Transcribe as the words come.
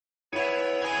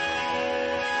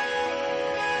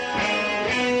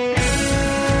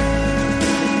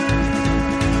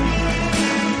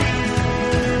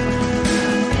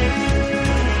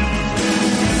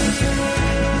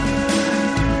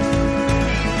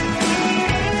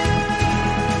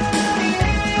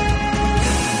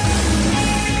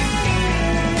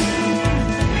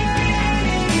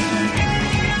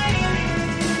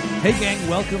Hey gang,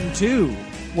 welcome to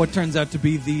what turns out to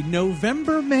be the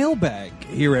November mailbag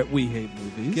here at We Hate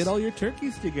Movies. Get all your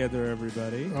turkeys together,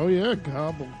 everybody. Oh yeah,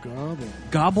 gobble, gobble.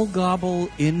 Gobble gobble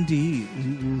indeed.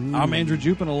 Mm-hmm. I'm Andrew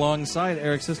Jupin alongside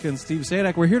Eric Siska and Steve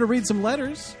Sadak. We're here to read some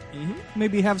letters,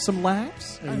 maybe have some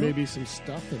laughs. And maybe some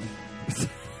stuffing.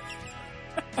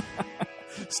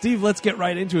 Steve, let's get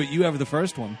right into it. You have the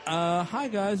first one. Hi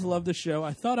guys, love the show.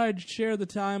 I thought I'd share the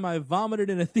time I vomited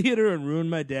in a theater and ruined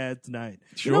my dad's night.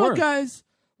 Sure. You know what, guys?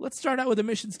 Let's start out with a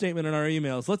mission statement in our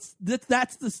emails.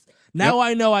 Now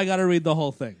I know I got to read the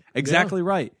whole thing. Exactly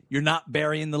right. You're not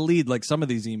burying the lead like some of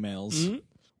these emails. Mm-hmm.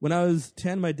 When I was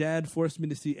 10, my dad forced me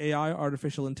to see AI,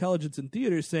 artificial intelligence, in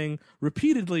theaters, saying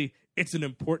repeatedly, "It's an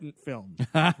important film."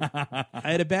 I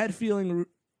had a bad feeling.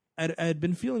 I had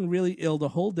been feeling really ill the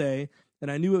whole day, and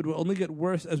I knew it would only get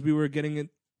worse as we were getting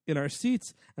in our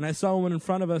seats, and I saw a woman in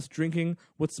front of us drinking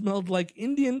what smelled like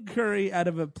Indian curry out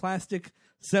of a plastic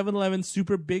 7-Eleven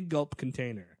super big gulp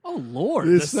container. Oh, Lord.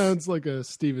 This sounds like a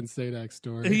Steven Sadak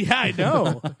story. Yeah, I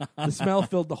know. The smell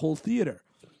filled the whole theater.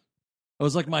 It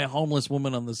was like my homeless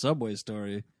woman on the subway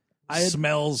story.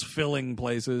 Smells filling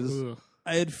places. Ugh.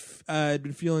 I had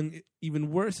been feeling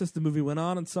even worse as the movie went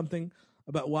on, and something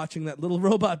about watching that little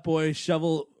robot boy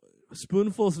shovel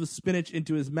spoonfuls of spinach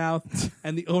into his mouth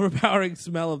and the overpowering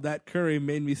smell of that curry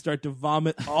made me start to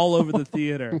vomit all over the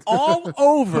theater. All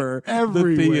over the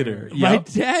Everywhere. theater. My Yep.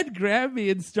 dad grabbed me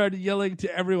and started yelling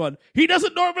to everyone, "He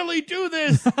doesn't normally do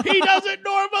this! He doesn't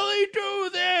normally do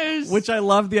this!" Which I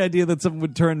love the idea that someone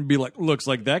would turn and be like, looks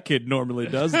like that kid normally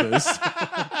does this.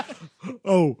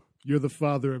 Oh, you're the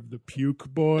father of the puke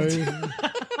boy?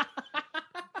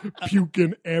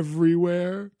 Puking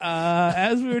everywhere?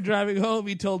 As we were driving home,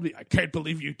 he told me, "I can't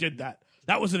believe you did that.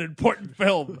 That was an important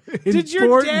film." Did your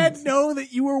Important. dad know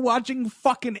that you were watching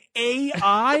fucking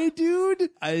AI, dude?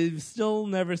 I've still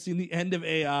never seen the end of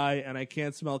AI, and I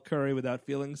can't smell curry without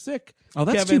feeling sick. Oh,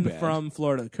 that's Kevin too bad. from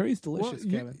Florida. Curry's Well, delicious,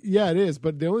 Kevin. yeah, it is.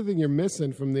 But the only thing you're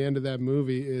missing from the end of that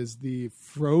movie is the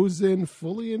frozen,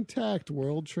 fully intact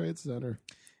World Trade Center.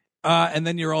 And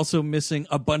then you're also missing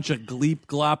a bunch of gleep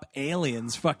glop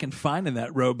aliens fucking finding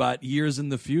that robot years in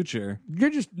the future. You're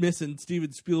just missing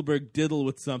Steven Spielberg diddle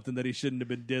with something that he shouldn't have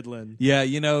been diddling. Yeah,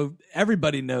 you know,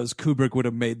 everybody knows Kubrick would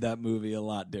have made that movie a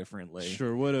lot differently.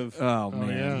 Sure would have. Oh, man.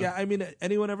 yeah. Yeah, I mean,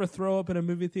 anyone ever throw up in a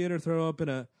movie theater?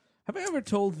 Have I ever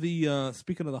told the,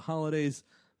 speaking of the holidays,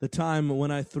 the time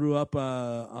when I threw up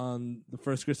on the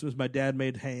first Christmas, my dad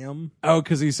made ham Oh,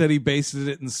 because he said he based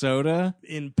it in soda?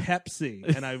 in Pepsi,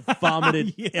 and I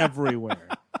vomited everywhere.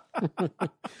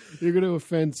 You're going to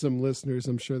offend some listeners.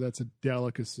 I'm sure that's a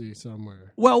delicacy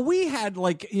somewhere. Well, we had,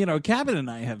 like, you know, Cabin and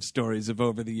I have stories of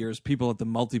over the years people at the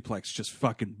multiplex just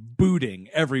fucking booting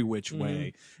every which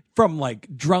way. From,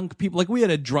 like, drunk people. Like, we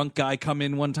had a drunk guy come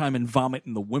in one time and vomit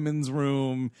in the women's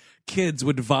room. Kids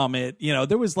would vomit. You know,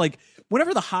 there was, like,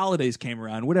 whenever the holidays came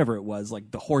around, whatever it was,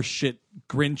 like the horse shit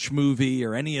Grinch movie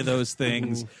or any of those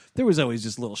things, there was always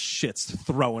just little shits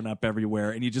throwing up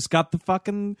everywhere. And you just got the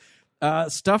fucking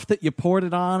stuff that you poured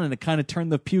it on, and it kind of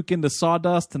turned the puke into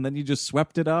sawdust, and then you just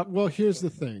swept it up. Well, here's the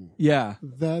thing. Yeah.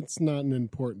 That's not an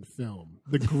important film.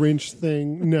 The Grinch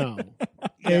thing, no.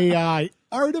 AI,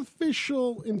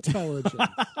 artificial intelligence.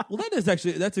 Well,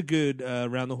 that's a good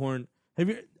round the horn. Have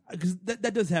you? Because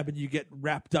that does happen. You get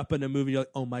wrapped up in a movie. You're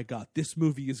like, oh my god, this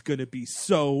movie is going to be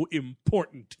so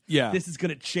important. Yeah. This is going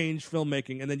to change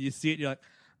filmmaking. And then you see it, and you're like,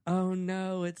 oh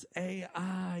no, it's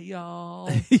AI,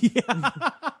 y'all.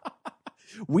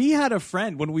 We had a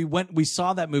friend when we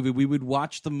saw that movie. We would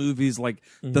watch the movies like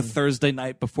the Thursday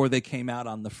night before they came out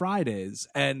on the Fridays.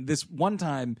 And this one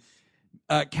time,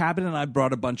 Cabin and I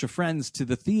brought a bunch of friends to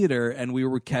the theater, and we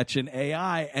were catching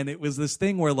AI. And it was this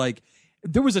thing where, like,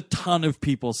 there was a ton of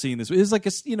people seeing this. It was like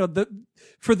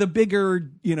for the bigger,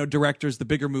 directors, the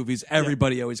bigger movies,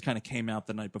 everybody always kind of came out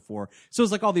the night before. So it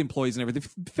was like all the employees and everything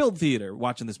filled theater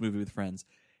watching this movie with friends.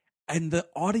 And the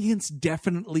audience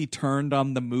definitely turned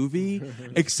on the movie,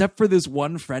 except for this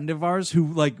one friend of ours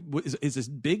who, like, is a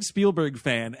big Spielberg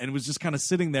fan and was just kind of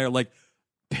sitting there, like,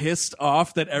 pissed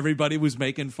off that everybody was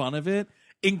making fun of it,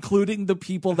 including the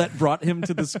people that brought him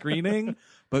to the screening.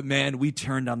 But man, we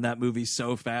turned on that movie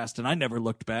so fast, and I never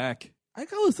looked back. I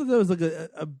always thought that was like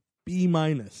a B-,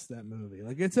 that movie.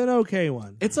 Like, it's an okay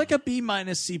one. It's like a B-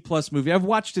 C+ movie. I've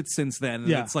watched it since then, and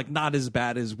Yeah. it's like not as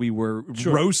bad as we were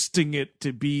roasting it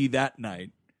to be that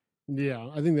night. Yeah,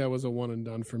 I think that was a one and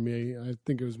done for me. I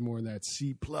think it was more that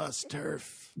C+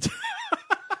 turf.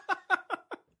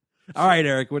 All right,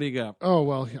 Eric, what do you got? Oh,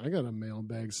 well, I got a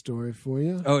mailbag story for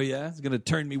you. Oh, yeah? It's going to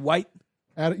turn me white?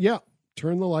 Yeah,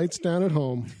 turn the lights down at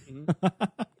home.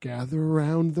 Gather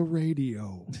around the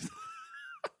radio.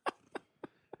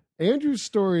 Andrew's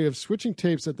story of switching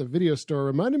tapes at the video store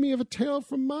reminded me of a tale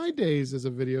from my days as a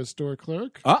video store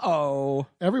clerk. Uh-oh.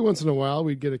 Every once in a while,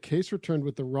 we'd get a case returned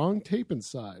with the wrong tape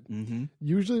inside. Mm-hmm.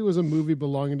 Usually it was a movie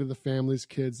belonging to the family's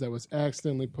kids that was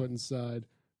accidentally put inside.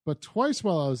 But twice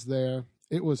while I was there,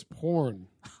 it was porn.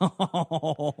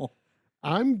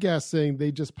 I'm guessing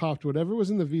they just popped whatever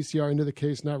was in the VCR into the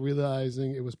case, not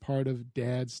realizing it was part of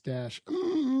Dad's stash.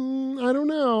 I don't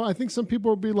know. I think some people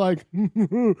will be like, I'm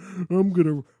going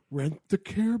to rent the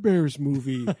Care Bears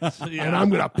movie, and I'm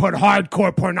going to put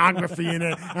hardcore pornography in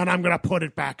it, and I'm going to put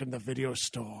it back in the video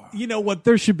store. You know what?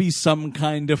 There should be some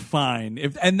kind of fine.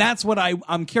 And that's what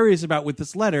I'm curious about with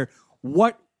this letter.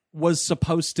 What was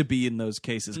supposed to be in those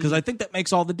cases? Because I think that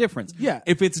makes all the difference. Yeah.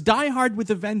 If it's Die Hard with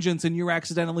a Vengeance and you're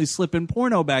accidentally slipping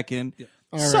porno back in,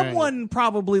 someone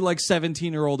probably like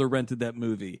 17 or older rented that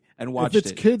movie and watched it. If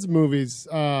it's it. kids' movies,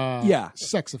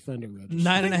 sex offender register.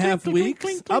 9.5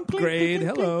 weeks, upgrade,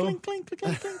 hello.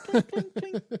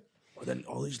 Well, then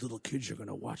all these little kids are going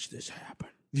to watch this happen.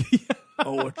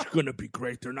 Oh, it's going to be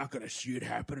great. They're not going to see it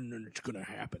happen, and then it's going to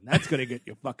happen. That's going to get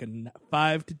you fucking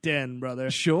 5 to 10, brother.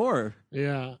 Sure.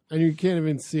 Yeah, and you can't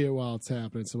even see it while it's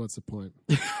happening, so what's the point?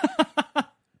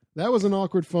 That was an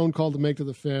awkward phone call to make to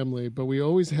the family, but we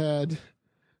always had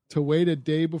to wait a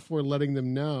day before letting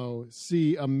them know.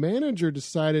 See, a manager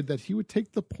decided that he would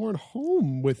take the porn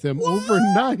home with him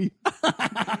overnight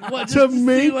to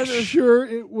make sure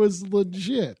it was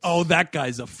legit. Oh, that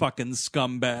guy's a fucking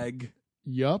scumbag.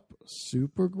 Yup,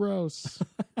 super gross.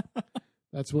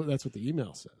 That's what the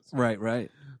email says.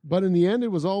 Right. But in the end, it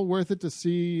was all worth it to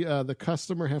see the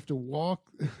customer have to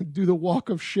do the walk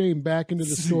of shame back into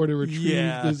the store to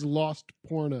retrieve his lost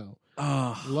porno.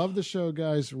 Love the show,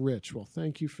 guys. Rich. Well,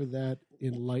 thank you for that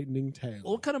enlightening tale.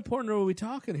 What kind of porno are we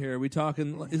talking here? Are we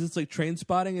talking? Is this like Train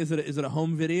Spotting? Is it a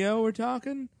home video we're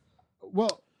talking?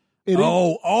 Well,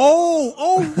 wow!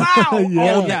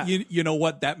 Yeah. You know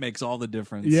what? That makes all the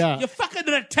difference. Yeah, You fucking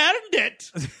returned it.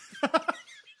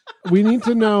 we need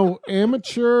to know: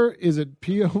 amateur? Is it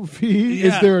POV? Yeah.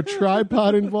 Is there a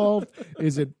tripod involved?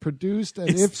 Is it produced? And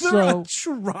if so, a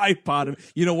tripod.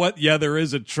 You know what? Yeah, there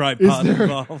is a is tripod there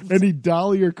involved. any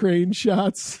dolly or crane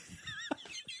shots?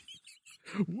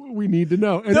 We need to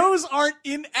know. And Those aren't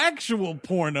in actual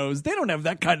pornos. They don't have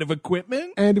that kind of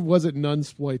equipment. And was it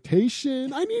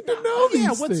nunsploitation? I need to know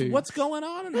these things. What's going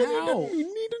on and I how? need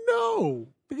to know.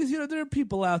 Because there are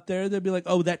people out there that'll be like,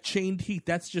 "Oh, that chained heat,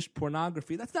 that's just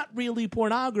pornography." That's not really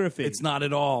pornography. It's not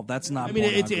at all. That's not. I mean,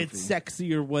 pornography. it's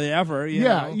sexy or whatever. You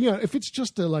Yeah, know? yeah. If it's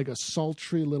just like a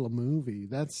sultry little movie,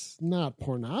 that's not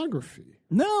pornography.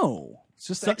 No. It's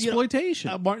just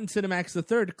exploitation. Martin Cinemax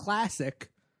III, classic,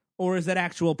 or is that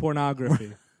actual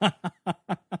pornography?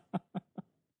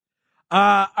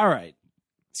 All right.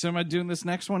 So am I doing this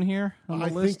next one here on the I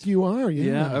list? think you are.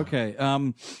 Yeah. Okay.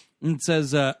 It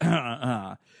says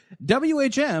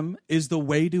WHM is the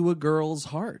way to a girl's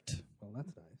heart. Well,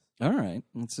 that's nice. All right.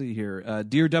 Let's see here.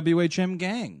 Dear WHM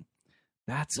gang,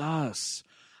 that's us.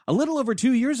 A little over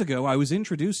 2 years ago, I was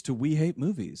introduced to We Hate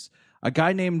Movies. A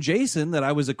guy named Jason that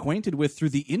I was acquainted with through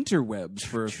the interwebs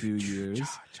for a few years.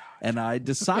 And I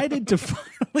decided to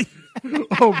finally...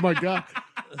 Oh, my God.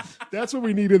 That's what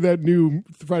we needed, that new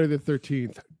Friday the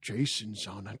 13th. Jason's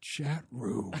on a chat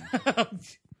room.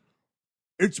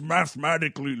 It's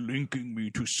mathematically linking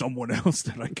me to someone else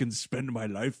that I can spend my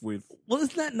life with. Well,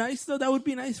 isn't that nice, though? That would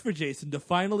be nice for Jason to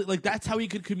finally... Like, that's how he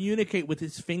could communicate with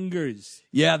his fingers.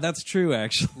 Yeah, that's true,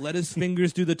 actually. Let his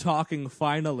fingers do the talking,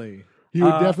 finally. He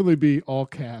would definitely be all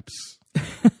caps.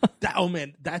 Oh,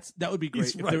 man, that would be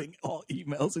great. He's writing all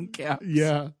emails in caps.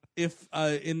 Yeah. If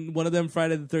in one of them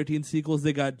Friday the 13th sequels,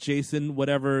 they got Jason,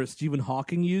 whatever Stephen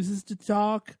Hawking uses to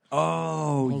talk.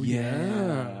 Oh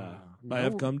yeah. I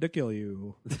have come to kill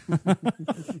you.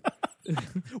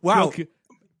 Wow. Kill,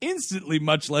 Instantly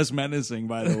much less menacing,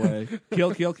 by the way.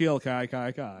 kill, kai,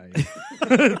 kai, kai.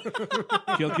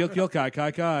 kill, kai,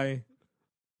 kai, kai.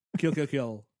 Kill, kai, kai,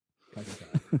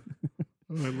 kai.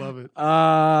 I love it.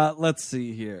 Let's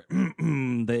see here.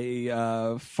 They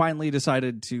finally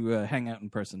decided to hang out in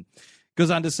person. Goes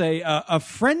on to say, a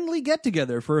friendly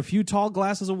get-together for a few tall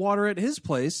glasses of water at his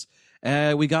place.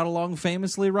 We got along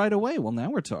famously right away. Well,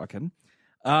 now we're talking.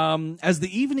 As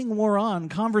the evening wore on,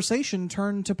 conversation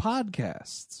turned to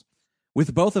podcasts.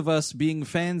 With both of us being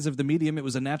fans of the medium, it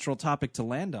was a natural topic to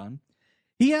land on.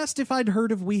 He asked if I'd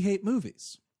heard of We Hate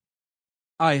Movies.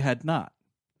 I had not.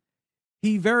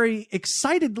 He very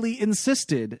excitedly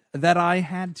insisted that I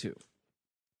had to.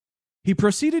 He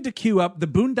proceeded to cue up the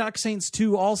Boondock Saints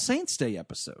 2 All Saints Day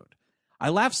episode. I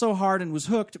laughed so hard and was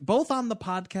hooked both on the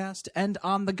podcast and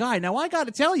on the guy. Now, I got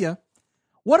to tell you,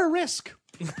 What a risk.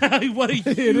 What a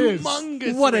is.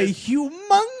 humongous What a risk.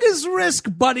 humongous risk,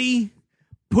 buddy.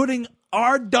 Putting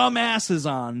our dumb asses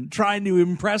on trying to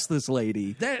impress this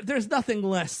lady. There's nothing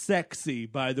less sexy,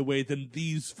 by the way, than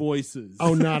these voices.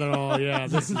 Oh, not at all. Yeah,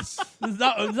 this is. It's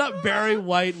not Barry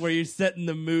White where you're setting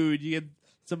the mood. You get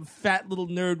some fat little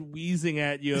nerd wheezing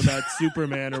at you about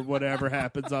Superman or whatever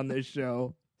happens on this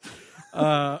show.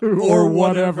 Or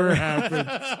whatever happens.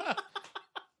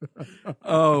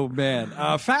 Oh, man.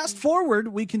 Fast forward,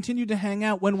 we continued to hang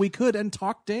out when we could and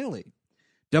talk daily.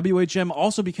 WHM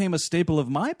also became a staple of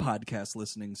my podcast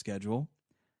listening schedule.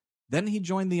 Then he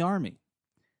joined the Army.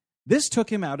 This took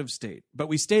him out of state, but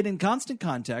we stayed in constant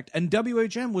contact, and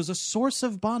WHM was a source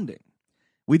of bonding.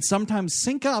 We'd sometimes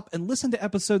sync up and listen to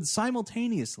episodes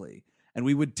simultaneously, and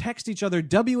we would text each other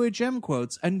WHM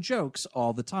quotes and jokes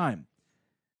all the time.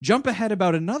 Jump ahead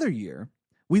about another year,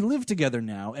 we live together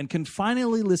now and can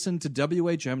finally listen to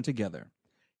WHM together.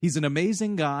 He's an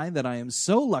amazing guy that I am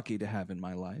so lucky to have in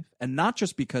my life, and not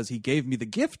just because he gave me the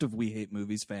gift of We Hate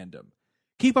Movies fandom.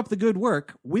 Keep up the good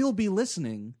work. We'll be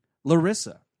listening,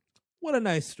 Larissa. What a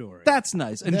nice story. That's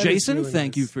nice. And That is Jason, really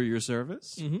thank nice. you for your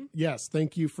service. Yes,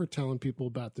 thank you for telling people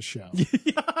about the show.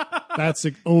 That's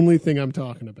the only thing I'm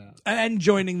talking about. And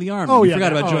joining the Army. Oh, We yeah,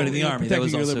 forgot that- about oh, joining the yeah, Army. That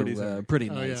was protecting your also liberties. pretty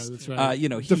Oh, nice. yeah, that's right. He,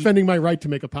 Defending my right to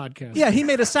make a podcast. yeah, he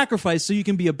made a sacrifice so you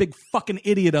can be a big fucking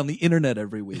idiot on the internet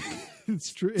every week.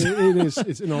 It's true. It is.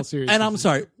 It's in all seriousness. And I'm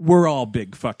sorry, we're all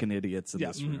big fucking idiots in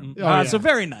this room. Oh, yeah. So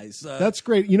very nice. That's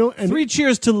great. You know, and 3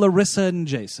 cheers to Larissa and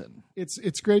Jason.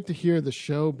 it's great to hear the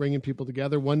show bringing people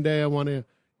together. One day I want to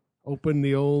open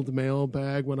the old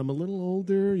mailbag when I'm a little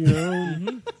older, you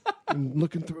know, and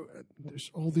looking through.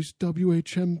 There's all these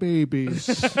WHM babies.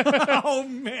 Oh,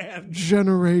 man.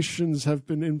 Generations have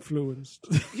been influenced.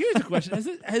 Here's a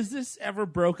question: Has this ever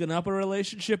broken up a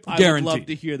relationship? I Guaranteed. would love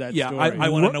to hear that Yeah, story. I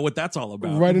want to know what that's all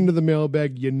about. Right into the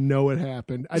mailbag, you know it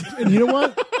happened. And you know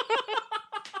what?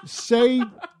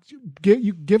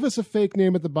 Give us a fake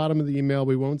name at the bottom of the email.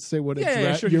 We won't say what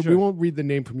address. sure. We won't read the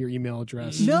name from your email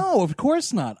address. No, of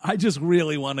course not. I just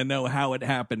really want to know how it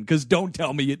happened, because don't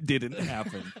tell me it didn't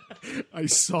happen. I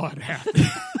saw it happen.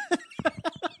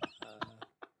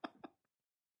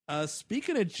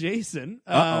 Speaking of Jason,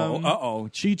 Uh-oh.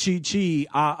 Chi, chi, chi.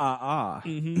 Ah.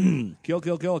 kill,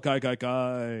 guy.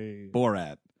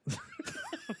 Borat.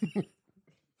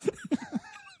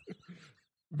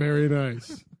 Very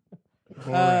nice.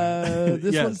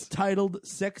 This Yes. one's titled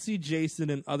 "Sexy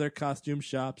Jason and Other Costume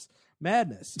Shops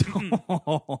Madness."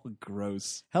 Oh,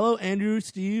 gross. Hello, Andrew,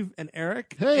 Steve, and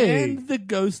Eric, Hey. and the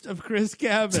ghost of Chris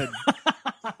Cabin.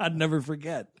 I'd never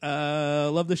forget.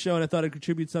 Love the show, and I thought I'd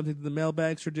contribute something to the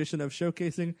mailbag's tradition of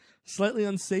showcasing slightly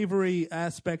unsavory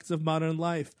aspects of modern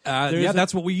life.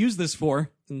 That's what we use this for.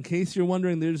 In case you're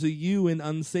wondering, there's a U in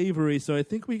unsavory, so I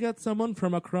think we got someone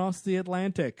from across the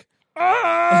Atlantic.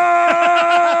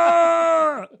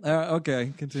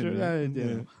 Okay,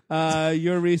 continue.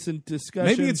 Your recent discussion.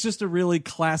 Maybe it's just a really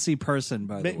classy person,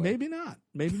 by the way. Maybe not.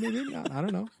 Maybe not. I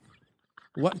don't know.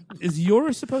 What is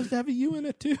yours supposed to have a U in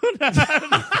it too?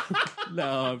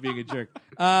 No, I'm being a jerk.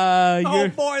 Oh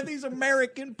boy, these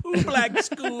American Pulak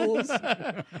schools.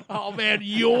 Oh man,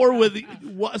 you're with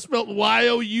what spelled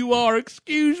Y-O-U-R.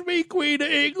 Excuse me, Queen of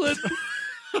England.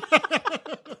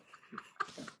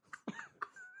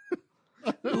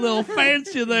 A little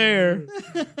fancy there.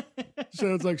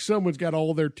 Sounds like someone's got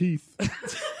all their teeth.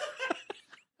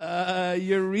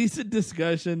 Your recent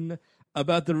discussion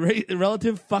about the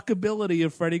relative fuckability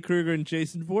of Freddy Krueger and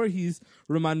Jason Voorhees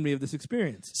reminded me of this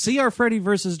experience. See our Freddy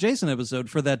versus Jason episode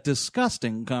for that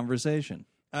disgusting conversation.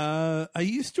 I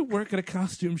used to work at a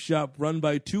costume shop run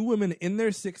by 2 women in their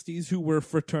 60s who were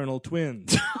fraternal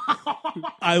twins.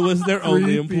 I was their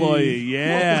only employee.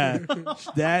 Yeah,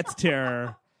 that's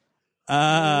terror.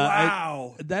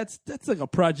 Wow. That's like a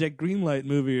Project Greenlight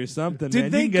movie or something. Did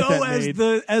man. they You can get go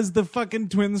that as the fucking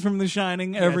twins from The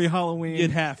Shining every Halloween?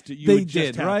 You'd have to. You They would just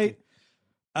did, have right?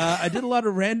 to. I did a lot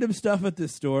of random stuff at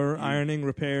this store, ironing,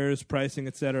 repairs, pricing,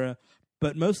 etc.,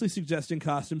 but mostly suggesting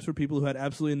costumes for people who had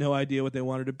absolutely no idea what they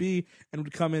wanted to be and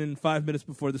would come in 5 minutes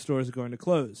before the stores are going to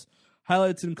close.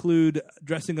 Highlights include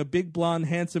dressing a big blonde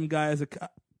handsome guy as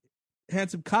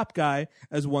handsome cop guy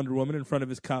as Wonder Woman in front of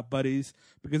his cop buddies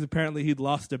because apparently he'd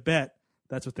lost a bet.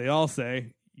 That's what they all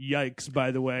say. Yikes, by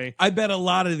the way. I bet a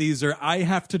lot of these are, I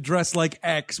have to dress like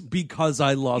X because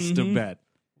I lost a bet.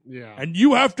 Yeah. And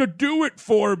you have to do it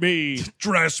for me.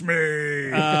 Dress me.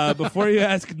 Before you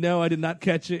ask, no, I did not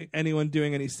catch anyone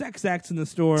doing any sex acts in the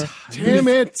store. Damn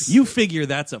it. You figure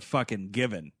that's a fucking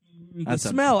given. The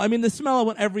smell. I mean, the smell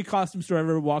when every costume store I've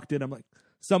ever walked in, I'm like,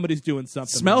 somebody's doing something.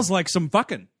 Smells like some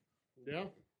fucking. Yeah.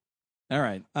 All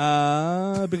right.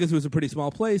 Because it was a pretty small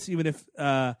place, even if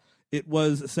it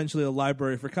was essentially a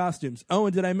library for costumes. Oh,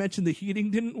 and did I mention the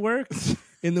heating didn't work?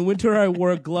 In the winter, I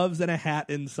wore gloves and a hat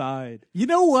inside. You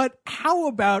know what? How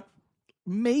about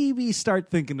maybe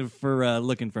start thinking of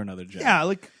looking for another job? Yeah,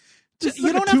 like just You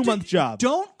like don't a have 2-month job.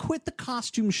 Don't quit the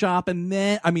costume shop and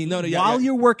then, yeah.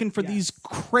 you're working for these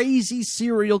crazy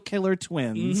serial killer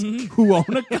twins who own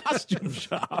a costume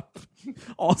shop,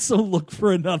 also look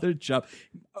for another job.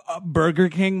 Burger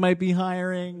King might be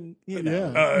hiring. You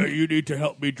know. Yeah. You need to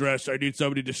help me dress. I need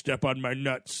somebody to step on my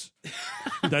nuts.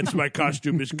 That's my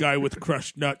costume, is guy with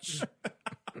crushed nuts.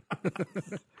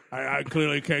 I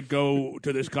clearly can't go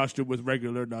to this costume with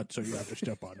regular nuts, so you have to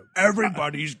step on them.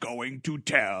 Everybody's going to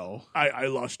tell. I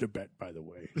lost a bet, by the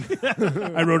way.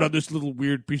 I wrote on this little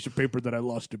weird piece of paper that I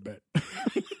lost a bet.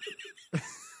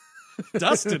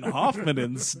 Dustin Hoffman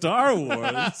in Star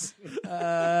Wars.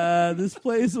 This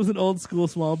place was an old school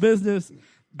small business.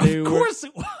 Of course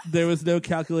it was. There was no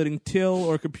calculating till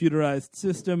or computerized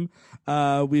system.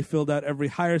 We filled out every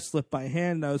hire slip by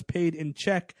hand, and I was paid in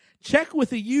check. Check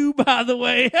with a U, by the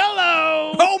way.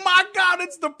 Hello! Oh my God,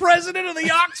 it's the president of the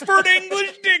Oxford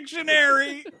English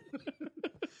Dictionary.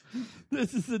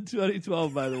 This is in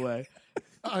 2012, by the way.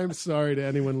 I'm sorry to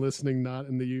anyone listening not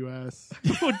in the U.S.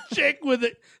 Check with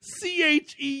it.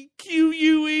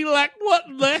 CHEQUE. Like, what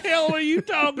in the hell are you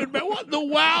talking about? What in the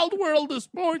wild world of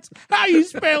sports? How you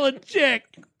spelling check?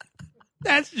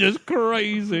 That's just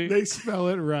crazy. They spell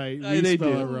it right. We They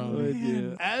spell do. it wrong. They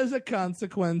do. As a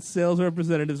consequence, sales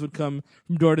representatives would come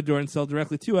from door to door and sell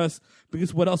directly to us,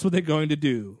 because what else were they going to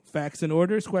do? Facts and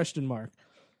orders? Question mark.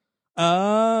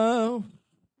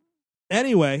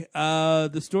 Anyway,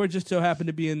 the store just so happened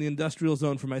to be in the industrial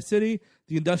zone for my city.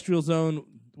 The industrial zone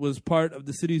was part of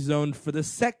the city zone for the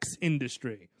sex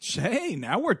industry. Hey,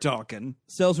 now we're talking.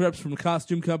 Sales reps from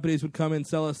costume companies would come and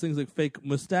sell us things like fake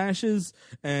mustaches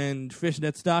and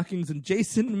fishnet stockings and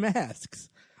Jason masks.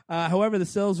 However, the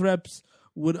sales reps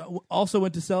would also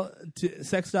went to sell to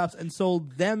sex shops and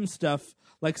sold them stuff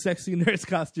like sexy nurse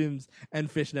costumes and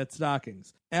fishnet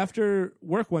stockings. After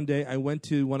work one day, I went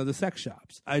to one of the sex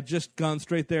shops. I'd just gone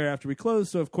straight there after we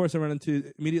closed, so of course I ran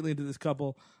immediately into this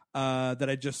couple that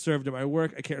I just served at my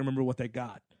work. I can't remember what they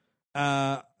got.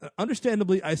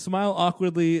 Understandably, I smile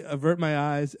awkwardly, avert my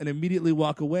eyes, and immediately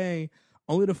walk away,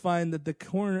 only to find that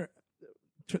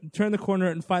turn the corner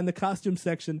and find the costume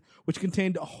section, which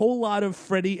contained a whole lot of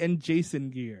Freddy and Jason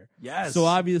gear. Yes. So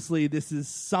obviously this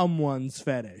is someone's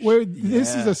fetish. Where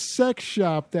this is a sex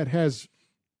shop that has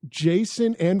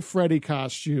Jason and Freddy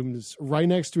costumes right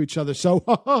next to each other. So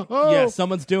yeah,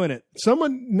 someone's doing it.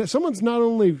 someone's not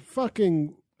only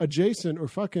fucking a Jason or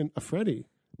fucking a Freddy.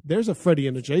 There's a Freddy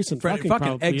and a Jason. Fucking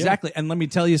probably, exactly. And let me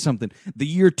tell you something. The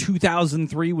year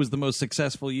 2003 was the most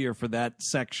successful year for that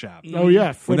sex shop. Oh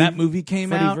yeah, When that movie came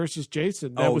Freddy out versus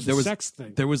Jason. That was a sex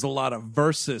thing. There was a lot of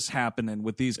versus happening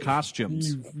with these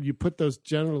costumes. You put those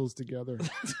genitals together.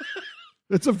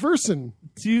 It's a versin.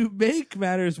 To make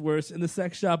matters worse, in the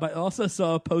sex shop, I also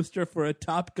saw a poster for a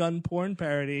Top Gun porn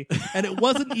parody, and it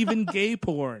wasn't even gay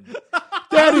porn.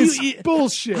 That is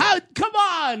bullshit. Come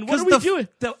on! What are we doing?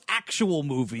 The actual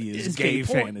movie is gay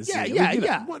fantasy.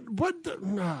 Yeah. What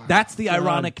the, That's the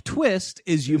ironic twist: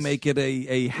 is you make it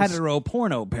a hetero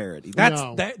porno parody. That's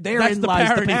therein lies the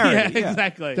parody. Yeah,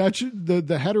 exactly. That should,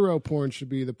 the hetero porn should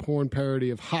be the porn parody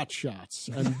of Hot Shots,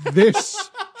 and this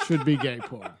should be gay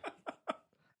porn.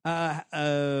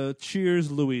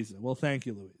 Cheers, Louisa. Well, thank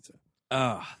you,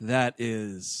 Louisa. That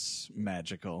is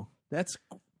magical. That's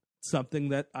something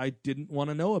that I didn't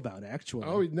want to know about, actually.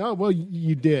 Oh no, well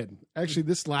you did. Actually,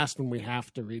 this last one we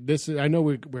have to read. This I know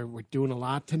we're doing a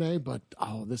lot today, but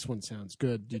this one sounds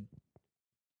good.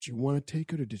 Do you want to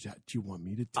take it, or do you want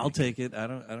me to take it? I'll take it. I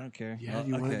don't care. Yeah,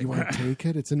 you want to take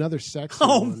it? It's another sex.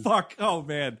 Fuck! Oh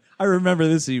man, I remember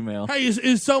this email. Hey,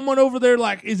 is someone over there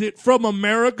like? Is it from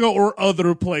America or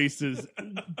other places?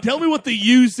 Tell me what the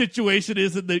you situation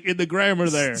is in the grammar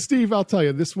there. Steve, I'll tell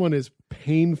you, this one is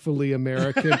painfully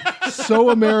American. So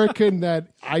American that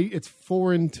it's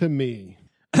foreign to me.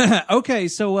 Okay,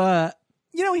 so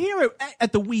here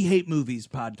at the We Hate Movies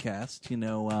podcast,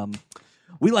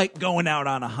 we like going out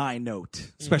on a high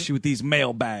note, especially with these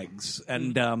mailbags.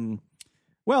 And,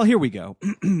 well, here we go.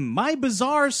 My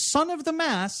bizarre Son of the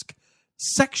Mask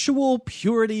sexual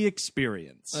purity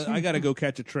experience. I got to go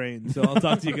catch a train, so I'll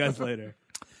talk to you guys later.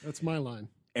 That's my line.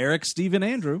 Eric, Steve, and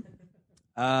Andrew.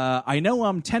 I know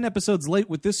I'm 10 episodes late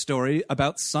with this story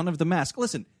about Son of the Mask.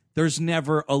 Listen, there's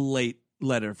never a late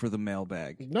letter for the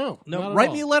mailbag. No,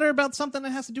 write me a letter about something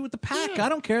that has to do with the pack. Yeah. I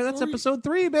don't care. That's episode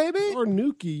 3, baby. Or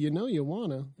Nuki, you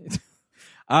wanna.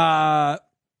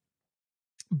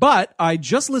 But I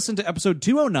just listened to episode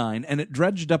 209, and it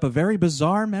dredged up a very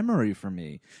bizarre memory for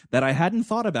me that I hadn't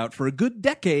thought about for a good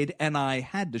decade, and I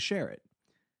had to share it.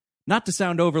 Not to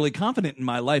sound overly confident in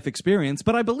my life experience,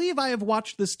 but I believe I have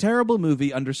watched this terrible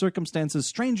movie under circumstances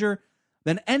stranger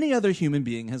than any other human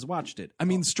being has watched it. I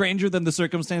mean, stranger than the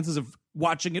circumstances of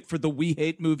watching it for the We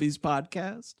Hate Movies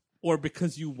podcast. Or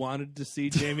because you wanted to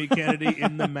see Jamie Kennedy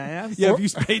in The Mask? Yeah, if you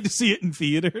paid to see it in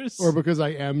theaters. Or because I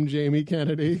am Jamie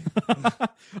Kennedy.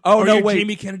 Or no, you're wait.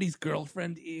 Jamie Kennedy's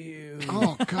girlfriend? Ew.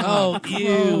 Oh, God. Oh,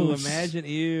 ew. gross. Imagine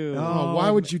ew. Oh,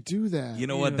 why would you do that? You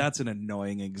know what? That's an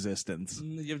annoying existence.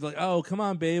 You're like, oh, come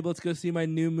on, babe. Let's go see my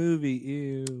new movie.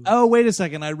 Ew. Oh, wait a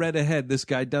second. I read ahead. This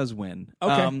guy does win.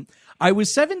 Okay. I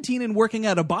was 17 and working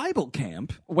at a Bible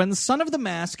camp when Son of the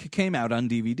Mask came out on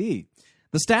DVD.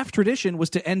 The staff tradition was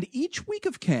to end each week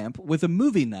of camp with a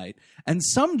movie night, and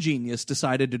some genius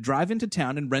decided to drive into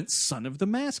town and rent Son of the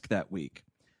Mask that week.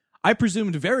 I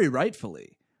presumed very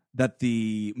rightfully that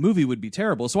the movie would be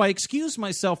terrible, so I excused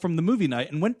myself from the movie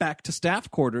night and went back to staff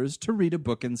quarters to read a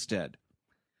book instead.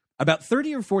 About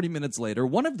 30 or 40 minutes later,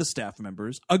 one of the staff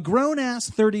members, a grown-ass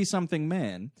 30-something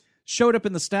man, showed up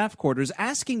in the staff quarters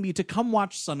asking me to come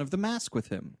watch Son of the Mask with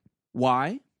him.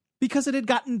 Why? Because it had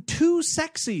gotten too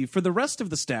sexy for the rest of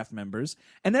the staff members,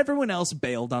 and everyone else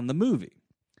bailed on the movie.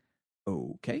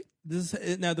 Okay.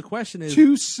 Now, the question is,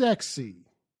 Too sexy.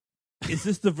 is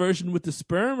this the version with the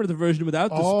sperm or the version without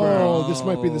the Oh, sperm? this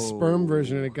might be the sperm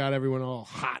version, and it got everyone all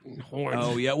hot and horny.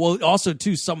 Oh, yeah. Well, also,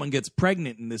 too, someone gets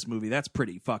pregnant in this movie. That's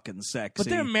pretty fucking sexy. But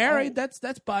they're married. That's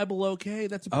Bible okay.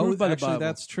 That's approved by the actually, Bible.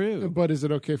 that's true. But is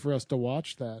it okay for us to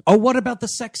watch that? Oh, what about the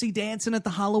sexy dancing at the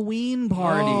Halloween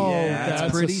party? Oh, yeah, that's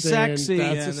that's a pretty sin. sexy.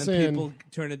 That's yeah, a and then sin. people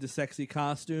turn into sexy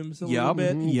costumes a Yup.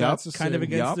 little bit. Yup. That's a Kind of sin.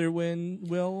 against Yup. their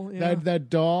will. Yeah.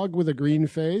 That dog with a green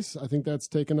face, I think that's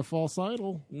taken a false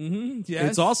idol. Yes.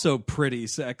 It's also pretty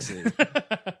sexy.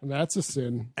 That's a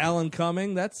sin. Alan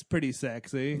Cumming. That's pretty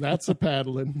sexy. That's a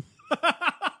paddling.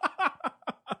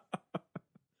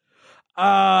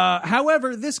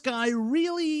 However, this guy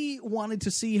really wanted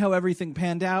to see how everything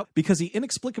panned out because he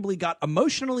inexplicably got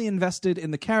emotionally invested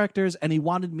in the characters and he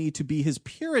wanted me to be his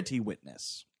purity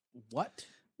witness. What?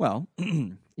 Well,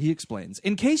 he explains.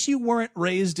 In case you weren't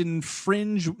raised in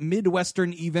fringe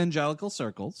Midwestern evangelical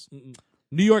circles,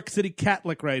 New York City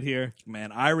Catholic right here.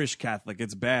 man, Irish Catholic,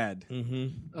 it's bad. Eric's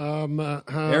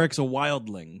a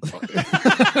wildling.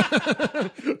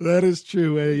 That is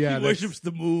true. Yeah, He worships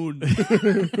the moon.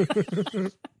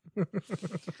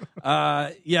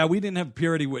 Yeah, we didn't have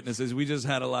purity witnesses. We just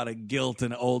had a lot of guilt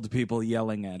and old people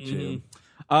yelling at you.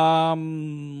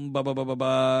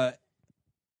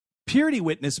 Purity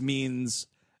witness means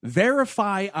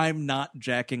verify I'm not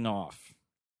jacking off.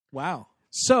 Wow.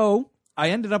 So I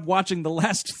ended up watching the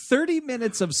last 30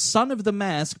 minutes of Son of the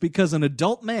Mask because an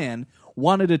adult man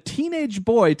wanted a teenage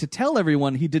boy to tell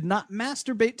everyone he did not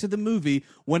masturbate to the movie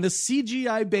when a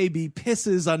CGI baby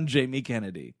pisses on Jamie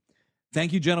Kennedy.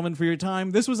 Thank you, gentlemen, for your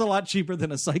time. This was a lot cheaper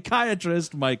than a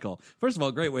psychiatrist, Michael. First of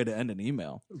all, great way to end an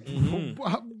email.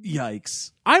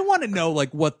 Yikes. I want to know,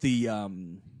 like, what the,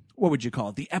 what would you call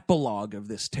it? The epilogue of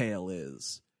this tale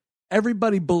is.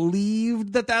 Everybody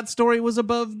believed that story was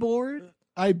above board?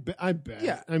 I bet.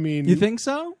 Yeah. I mean, You think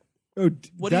so? Oh, What do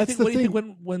you that's think? the What do you thing.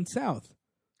 think went south?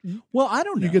 Well, I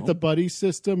don't know. You get the buddy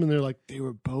system, and they're like, they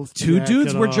were both two dudes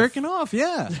jacking were off. jerking off,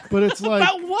 yeah. But it's like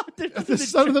About what? the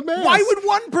Son of the Mask. Why would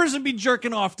one person be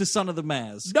jerking off to Son of the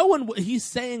Mask? No one. He's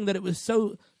saying that it was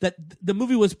so that the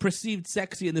movie was perceived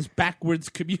sexy in this backwards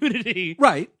community.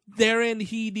 Right. Therein,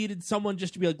 he needed someone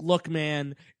just to be like, "Look,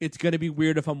 man, it's gonna be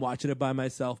weird if I'm watching it by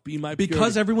myself. Be my Because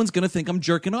purity." everyone's going to think I'm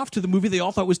jerking off to the movie they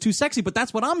all thought was too sexy. But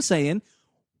that's what I'm saying.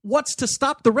 What's to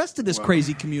stop the rest of this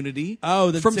crazy community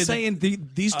then from say that- saying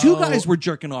these two guys were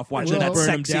jerking off watching Well, that burn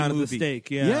 'em sexy down at the movie?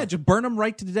 stake, yeah. Yeah, just burn them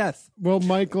right to death. Well,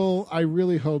 Michael, I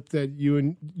really hope that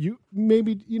you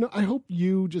maybe, I hope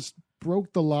you just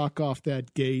broke the lock off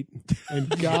that gate and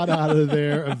got out of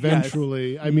there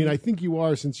eventually. I mean, I think you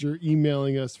are, since you're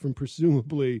emailing us from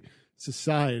presumably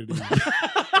society.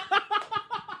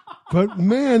 But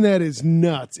man, that is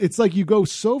nuts. It's like you go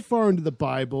so far into the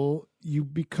Bible, you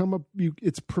become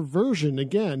it's perversion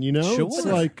again, Sure. It's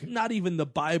like, not even the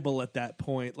Bible at that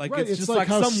point. Like Right, it's it's just like like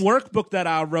how some workbook that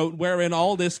I wrote wherein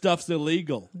all this stuff's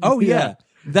illegal. Oh, yeah. Yeah.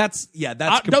 That's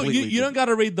completely You don't got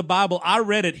to read the Bible. I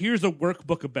read it. Here's a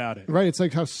workbook about it. right, it's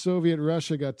like how Soviet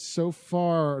Russia got so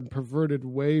far and perverted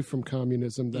way from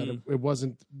communism that it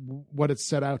wasn't what it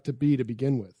set out to be to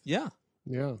begin with. Yeah.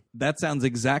 Yeah. That sounds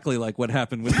exactly like what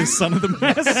happened with the Son of the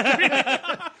Mask.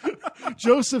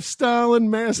 Joseph Stalin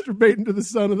masturbating to the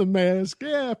Son of the Mask.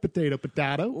 Yeah, potato.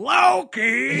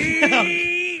 Loki!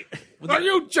 Are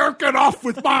you jerking off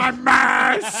with my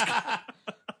mask?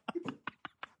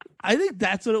 I think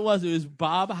that's what it was. It was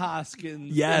Bob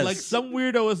Hoskins. Yes. And, like, some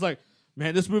weirdo was like,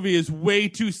 man, this movie is way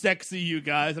too sexy, you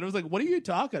guys. And I was like, what are you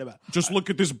talking about? Just look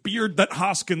at this beard that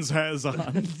Hoskins has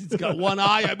on. He's got one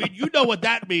eye. I mean, you know what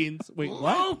that means. Wait,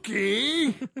 what?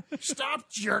 Loki,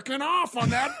 stop jerking off on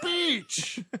that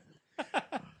beach.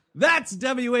 That's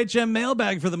WHM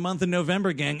Mailbag for the month of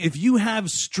November, gang. If you have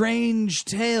strange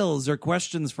tales or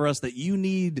questions for us that you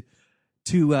need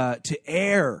to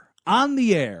air on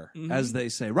the air, as they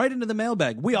say, right into the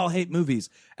mailbag. We all hate movies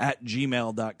at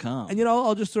gmail.com. And, you know,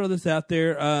 I'll just throw this out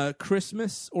there.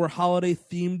 Christmas or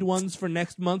holiday-themed ones for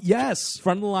next month. Yes.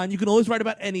 Front of the line. You can always write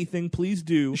about anything. Please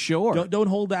do. Sure. Don't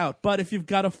hold out. But if you've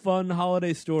got a fun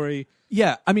holiday story...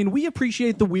 Yeah, I mean, we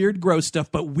appreciate the weird, gross stuff,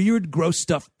 but weird, gross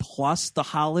stuff plus the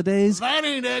holidays. That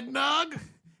ain't eggnog.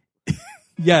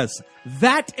 Yes,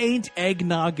 that ain't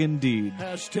eggnog indeed.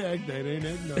 Hashtag that ain't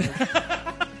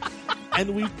eggnog.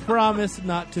 And we promise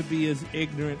not to be as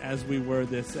ignorant as we were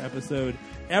this episode.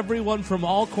 Everyone from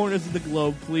all corners of the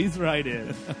globe, please write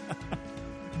in.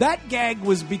 That gag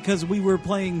was because we were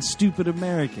playing Stupid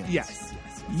Americans. Yes.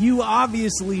 You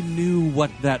obviously knew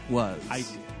what that was. I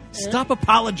did. Stop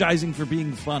apologizing for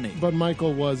being funny. But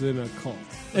Michael was in a cult.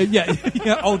 Yeah.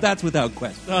 Oh, that's without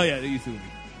question. Oh, yeah, they used to.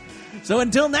 So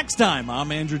until next time,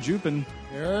 I'm Andrew Jupin.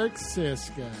 Eric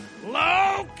Siska.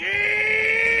 Loki!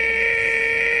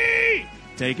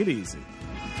 Take it easy.